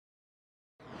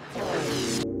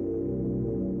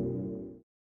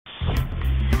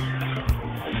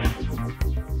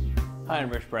Hi, I'm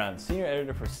Rich Brown, Senior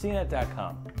Editor for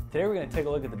CNET.com. Today we're going to take a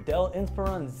look at the Dell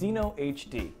Inspiron Zino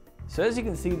HD. So as you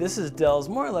can see, this is Dell's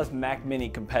more or less Mac Mini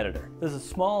competitor. This is a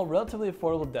small, relatively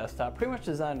affordable desktop, pretty much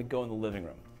designed to go in the living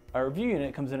room. Our review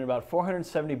unit comes in at about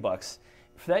 $470.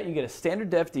 For that you get a standard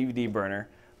def DVD burner,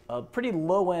 a pretty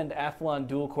low-end Athlon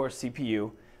dual-core CPU,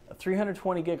 a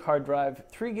 320 gig hard drive,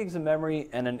 3 gigs of memory,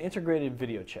 and an integrated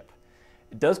video chip.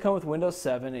 It does come with Windows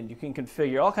 7, and you can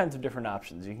configure all kinds of different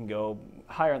options. You can go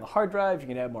higher on the hard drive, you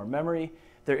can add more memory.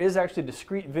 There is actually a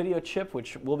discrete video chip,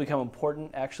 which will become important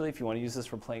actually if you want to use this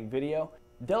for playing video.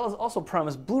 Dell has also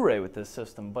promised Blu-ray with this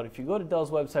system, but if you go to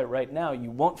Dell's website right now,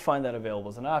 you won't find that available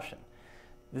as an option.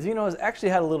 The Zino has actually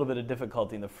had a little bit of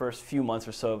difficulty in the first few months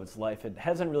or so of its life. It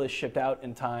hasn't really shipped out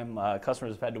in time.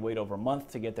 Customers have had to wait over a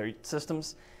month to get their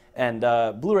systems. And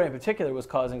Blu-ray in particular was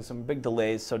causing some big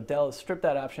delays, so Dell has stripped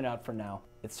that option out for now.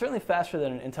 It's certainly faster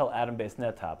than an Intel Atom-based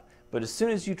nettop, but as soon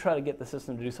as you try to get the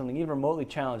system to do something even remotely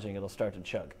challenging, it'll start to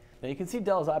chug. Now you can see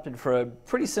Dell has opted for a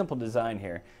pretty simple design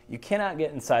here. You cannot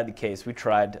get inside the case. We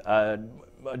tried. A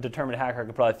determined hacker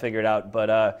could probably figure it out,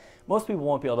 but most people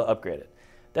won't be able to upgrade it.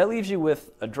 That leaves you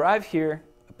with a drive here,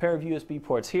 a pair of USB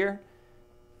ports here,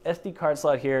 SD card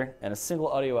slot here, and a single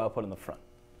audio output in the front.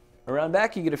 Around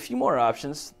back you get a few more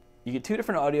options. You get 2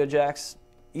 different audio jacks,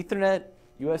 Ethernet,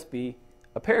 USB,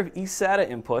 a pair of eSATA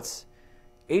inputs,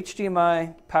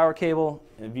 HDMI, power cable,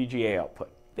 and VGA output.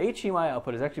 The HDMI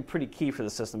output is actually pretty key for the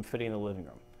system fitting in the living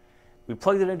room. We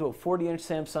plugged it into a 40-inch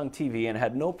Samsung TV and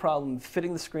had no problem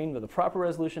fitting the screen with a proper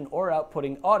resolution or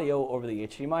outputting audio over the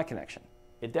HDMI connection.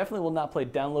 It definitely will not play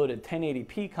downloaded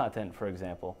 1080p content, for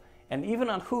example, and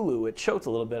even on Hulu it choked a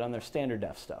little bit on their standard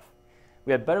def stuff.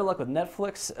 We had better luck with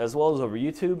Netflix as well as over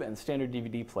YouTube and standard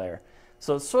DVD player.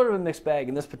 So it's sort of a mixed bag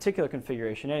in this particular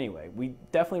configuration anyway. We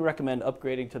definitely recommend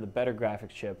upgrading to the better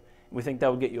graphics chip. We think that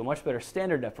would get you a much better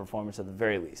standard def performance at the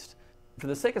very least. For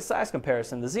the sake of size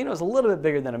comparison, the Zino is a little bit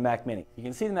bigger than a Mac Mini. You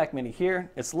can see the Mac Mini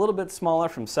here. It's a little bit smaller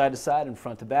from side to side and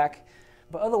front to back,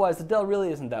 but otherwise the Dell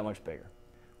really isn't that much bigger.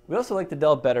 We also like the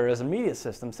Dell better as a media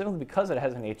system simply because it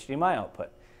has an HDMI output.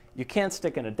 You can't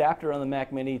stick an adapter on the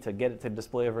Mac Mini to get it to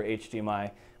display over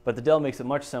HDMI, but the Dell makes it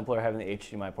much simpler having the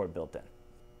HDMI port built in.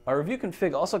 Our review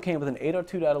config also came with an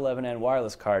 802.11n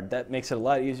wireless card. That makes it a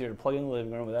lot easier to plug in the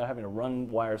living room without having to run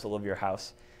wires all over your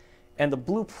house. And the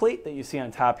blue plate that you see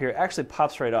on top here actually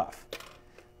pops right off.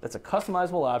 That's a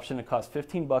customizable option. It costs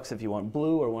 $15 if you want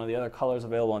blue or one of the other colors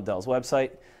available on Dell's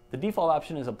website. The default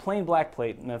option is a plain black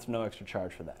plate, and that's no extra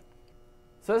charge for that.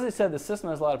 So as I said, the system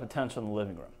has a lot of potential in the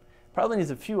living room. Probably needs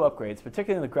a few upgrades,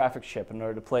 particularly in the graphics chip, in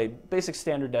order to play basic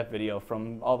standard def video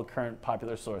from all the current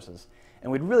popular sources.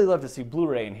 And we'd really love to see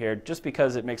Blu-ray in here just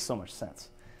because it makes so much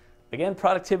sense. Again,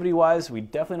 productivity-wise, we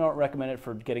definitely don't recommend it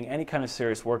for getting any kind of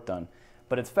serious work done,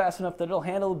 but it's fast enough that it'll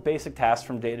handle basic tasks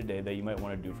from day to day that you might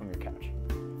want to do from your couch.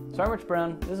 So I'm Rich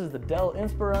Brown. This is the Dell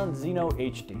Inspiron Zino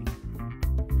HD.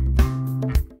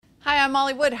 Hi, I'm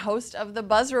Molly Wood, host of The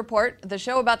Buzz Report, the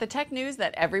show about the tech news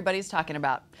that everybody's talking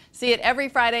about. See it every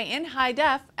Friday in high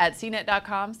def at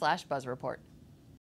cnet.com/buzzreport.